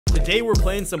Today we're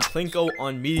playing some Plinko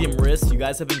on medium risk. You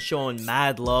guys have been showing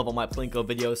mad love on my Plinko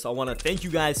videos, so I want to thank you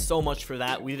guys so much for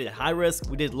that. We did high risk,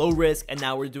 we did low risk, and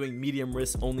now we're doing medium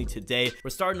risk only today. We're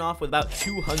starting off with about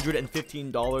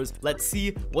 $215. Let's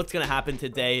see what's gonna happen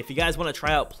today. If you guys want to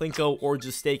try out Plinko or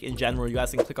just stake in general, you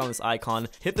guys can click on this icon,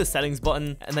 hit the settings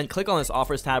button, and then click on this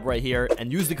offers tab right here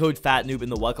and use the code FATNOOB in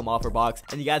the welcome offer box,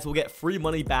 and you guys will get free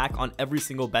money back on every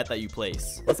single bet that you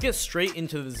place. Let's get straight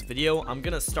into this video. I'm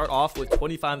gonna start off with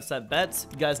 25-cent bets.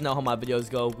 You guys know how my videos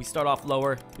go. We start off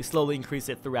lower, we slowly increase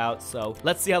it throughout. So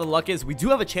let's see how the luck is. We do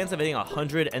have a chance of hitting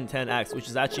 110x, which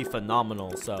is actually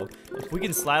phenomenal. So if we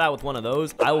can slide out with one of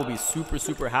those, I will be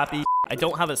super happy. I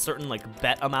don't have a certain like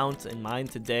bet amount in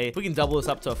mind today. If we can double this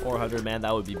up to 400, man,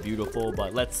 that would be beautiful.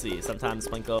 But let's see. Sometimes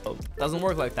Plinko doesn't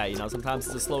work like that, you know. Sometimes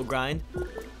it's a slow grind.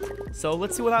 So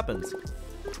let's see what happens.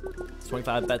 It's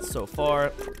 25 bets so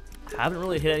far. Haven't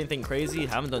really hit anything crazy.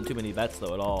 Haven't done too many bets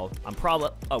though at all. I'm probably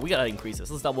we gotta increase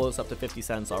this. Let's double this up to 50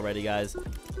 cents already, guys.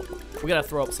 We gotta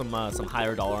throw up some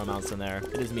higher dollar amounts in there.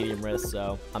 It is medium risk,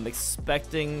 so I'm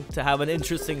expecting to have an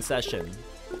interesting session.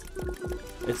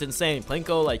 It's insane.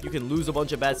 Plinko, like, you can lose a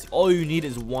bunch of bets. All you need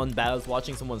is one bet. I was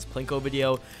watching someone's Plinko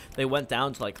video. They went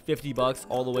down to like 50 bucks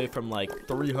all the way from like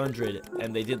 300,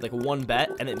 and they did like one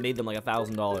bet and it made them like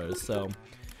 $1,000. So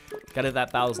gotta hit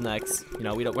that 1000x. You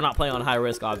know, we're not playing on high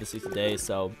risk obviously today,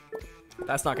 so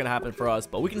that's not gonna happen for us,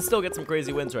 but we can still get some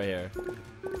crazy wins right here.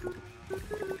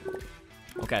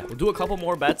 Okay, we'll do a couple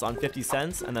more bets on 50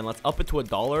 cents, and then let's up it to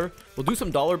 $1. We'll do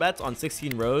some dollar bets on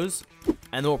 16 rows,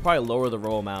 and then we'll probably lower the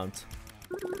row amount,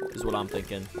 is what I'm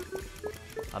thinking.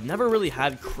 I've never really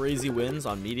had crazy wins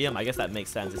on medium. I guess that makes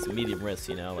sense. It's a medium risk,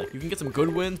 you know, like you can get some good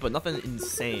wins, but nothing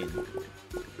insane.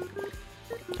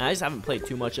 And I just haven't played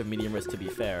too much of medium risk, to be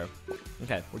fair.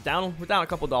 Okay, we're down a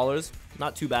couple dollars.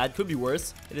 Not too bad. Could be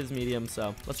worse. It is medium,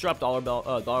 so let's drop dollar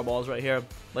balls right here.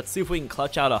 Let's see if we can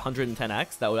clutch out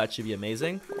 110x. That would actually be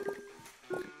amazing.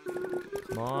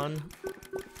 Come on.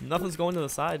 Nothing's going to the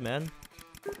side, man.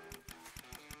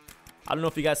 I don't know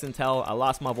if you guys can tell. I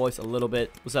lost my voice a little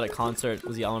bit. Was at a concert.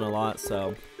 Was yelling a lot,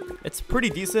 so it's pretty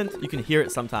decent. You can hear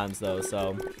it sometimes, though,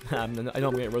 so I know I'm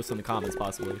going to get roasted in the comments,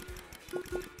 possibly.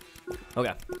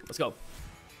 Okay, let's go.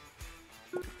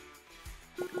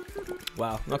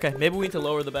 Wow. Okay, maybe we need to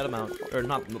lower the bet amount, or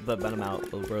not the bet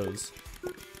amount, the rows.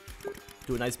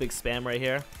 Do a nice big spam right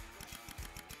here.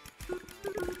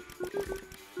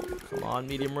 Come on,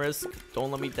 medium risk.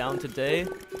 Don't let me down today.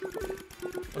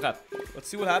 Okay, let's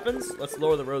see what happens. Let's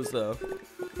lower the rows though.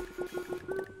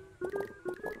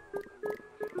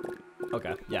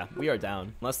 Okay, yeah, we are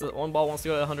down. Unless the one ball wants to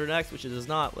go to 100x, which it does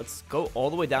not. Let's go all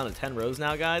the way down to 10 rows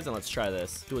now, guys, and let's try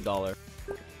this. Do $1.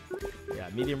 Yeah,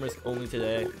 medium risk only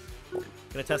today.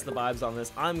 Gonna test the vibes on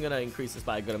this. I'm gonna increase this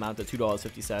by a good amount to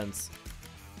 $2.50.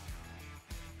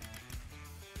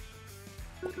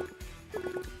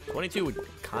 22 would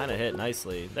kind of hit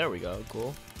nicely. There we go.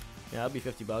 Cool. Yeah, that'd be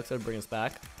 50 bucks. That'd bring us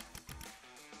back.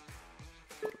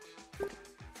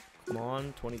 Come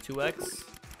on, 22x.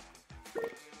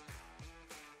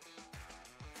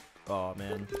 Oh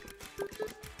man.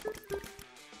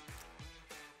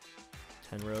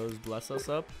 10 rows, bless us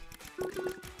up.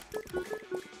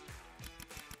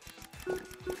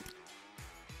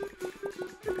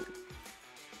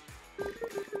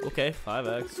 Okay,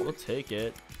 5x, we'll take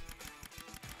it.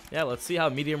 Yeah, let's see how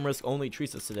medium risk only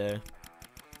treats us today.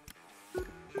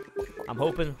 I'm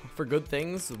hoping for good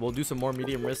things. We'll do some more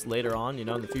medium risk later on, you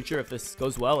know, in the future if this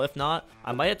goes well. If not,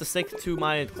 I might have to stick to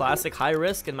my classic high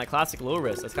risk and my classic low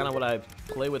risk. That's kind of what I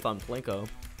play with on Plinko.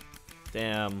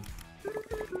 Damn.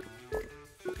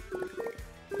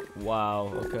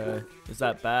 Wow, okay. Is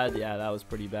that bad? Yeah, that was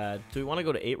pretty bad. Do we want to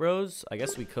go to 8 rows? I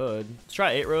guess we could. Let's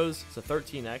try 8 rows. It's a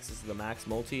 13x. This is the max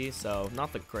multi, so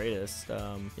not the greatest.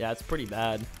 Yeah, it's pretty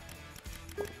bad.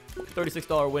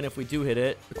 $36 win if we do hit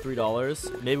it for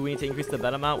 $3. Maybe we need to increase the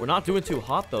bet amount. We're not doing too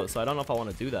hot though, so I don't know if I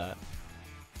want to do that.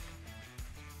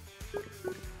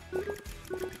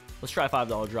 Let's try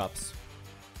 $5 drops.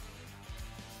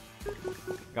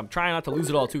 I'm trying not to lose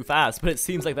it all too fast, but it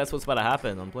seems like that's what's about to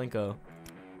happen on Plinko.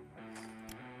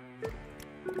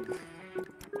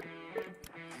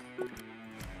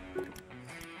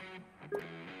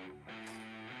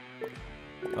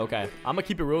 Okay, I'm gonna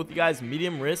keep it real with you guys.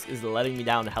 Medium risk is letting me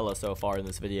down hella so far in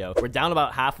this video. We're down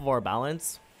about half of our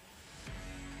balance.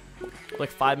 Like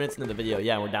 5 minutes into the video,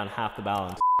 yeah, we're down half the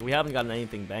balance. We haven't gotten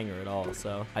anything banger at all,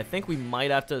 so I think we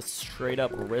might have to straight up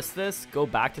risk this, go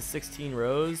back to 16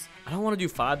 rows. I don't want to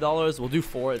do $5. We'll do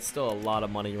 4. It's still a lot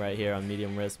of money right here on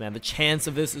medium risk, man. The chance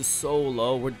of this is so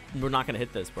low. We're not gonna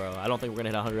hit this, bro. I don't think we're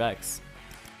gonna hit 100x.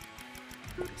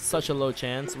 Such a low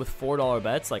chance with $4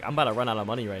 bets. Like, I'm about to run out of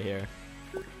money right here.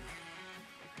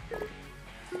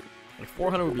 Like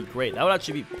 400 would be great. That would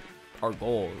actually be our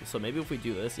goal. So maybe if we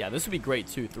do this, yeah, this would be great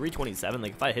too. 327.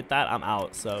 Like if I hit that, I'm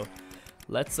out. So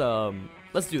let's do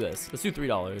this. Let's do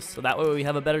 $3. So that way we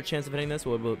have a better chance of hitting this.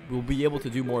 We'll be able to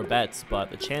do more bets, but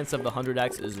the chance of the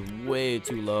 100x is way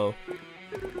too low.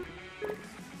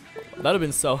 That would have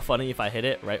been so funny if I hit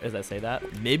it right as I say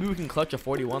that. Maybe we can clutch a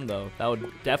 41 though. That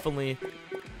would definitely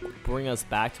bring us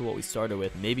back to what we started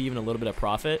with. Maybe even a little bit of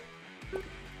profit.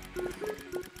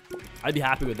 I'd be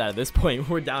happy with that at this point.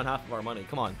 We're down half of our money.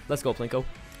 Come on. Let's go, Plinko.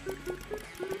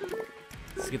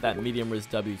 Let's get that medium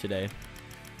risk W today.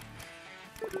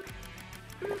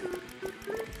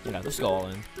 Yeah, let's go all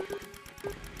in.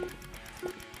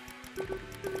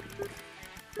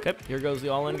 Okay, here goes the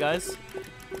all in, guys.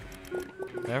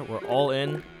 There, we're all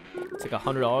in. It's like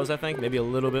 $100, I think. Maybe a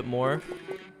little bit more.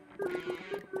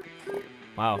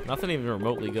 Wow, nothing even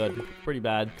remotely good. Pretty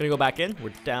bad. Gonna go back in.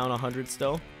 We're down 100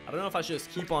 still. I don't know if I should just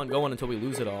keep on going until we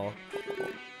lose it all.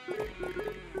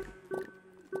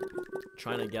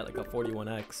 Trying to get like a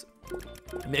 41x.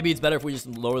 Maybe it's better if we just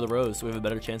lower the rows so we have a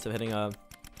better chance of hitting a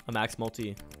max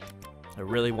multi. I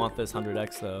really want this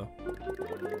 100x though.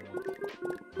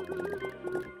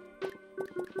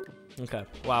 Okay,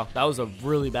 wow, that was a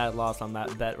really bad loss on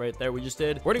that bet right there we just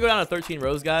did. We're gonna go down to 13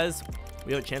 rows, guys.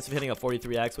 We have a chance of hitting a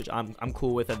 43x, which I'm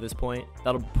cool with at this point.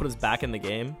 That'll put us back in the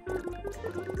game.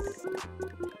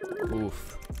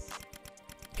 Oof.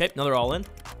 Okay, another all in.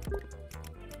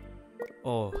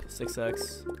 Oh,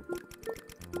 6x.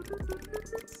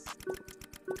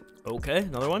 Okay,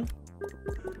 another one.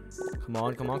 Come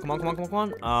on, come on, come on, come on, come on, come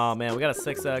on. Oh man, we got a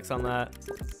 6x on that.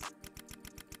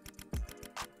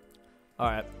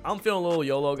 Alright, I'm feeling a little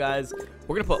YOLO, guys.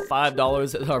 We're gonna put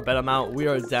 $5 as our bet amount. We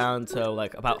are down to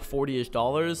like about $40-ish,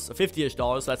 $50-ish.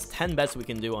 So that's 10 bets we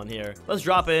can do on here. Let's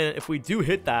drop in. If we do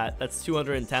hit that, that's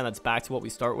 210. That's back to what we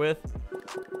start with.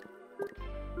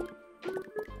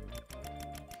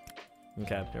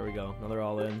 Okay, there we go. Another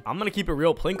all in. I'm gonna keep it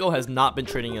real. Plinko has not been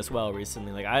trading as well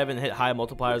recently. Like I haven't hit high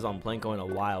multipliers on Plinko in a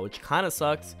while, which kind of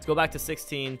sucks. Let's go back to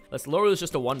 16. Let's lower this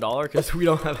just to $1 because we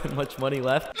don't have much money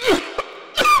left.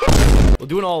 We'll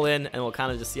do an all in and we'll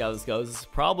kind of just see how this goes. This is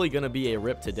probably going to be a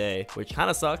rip today, which kind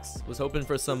of sucks. Was hoping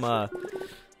for some,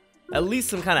 at least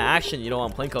some kind of action, you know,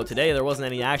 on Plinko today. There wasn't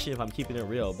any action if I'm keeping it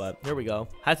real, but here we go.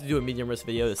 Had to do a medium risk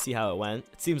video to see how it went.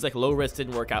 It seems like low risk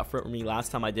didn't work out for me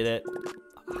last time I did it.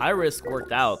 High risk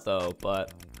worked out though,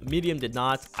 but medium did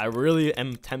not. I really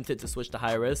am tempted to switch to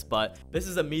high risk, but this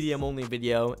is a medium only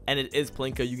video and it is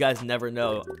Plinko. You guys never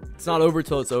know. It's not over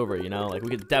till it's over, you know? Like we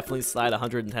could definitely slide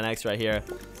 110x right here.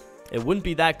 It wouldn't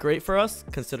be that great for us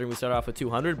considering we started off with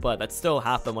 200, but that's still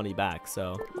half the money back.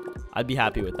 So I'd be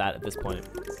happy with that at this point.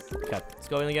 Okay, let's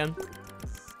go in again.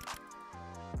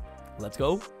 Let's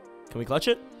go. Can we clutch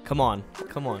it? Come on.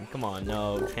 Come on. Come on.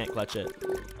 No, can't clutch it.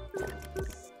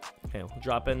 Okay, we'll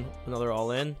drop in another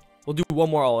all in. We'll do one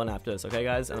more all in after this, okay,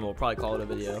 guys? And then we'll probably call it a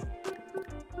video.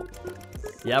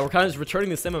 Yeah, we're kind of just returning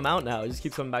the same amount now. It just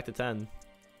keeps coming back to 10.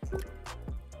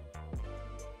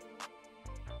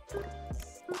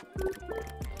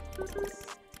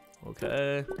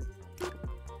 Okay.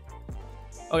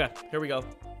 Okay, here we go.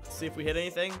 Let's see if we hit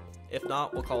anything. If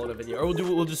not, we'll call it a video. Or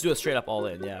we'll just do a straight up all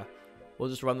in, yeah. We'll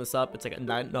just run this up. It's like a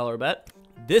 $9 bet.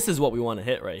 This is what we want to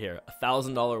hit right here. A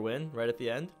 $1,000 win right at the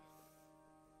end.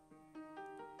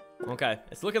 Okay,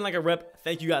 it's looking like a rip.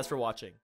 Thank you guys for watching.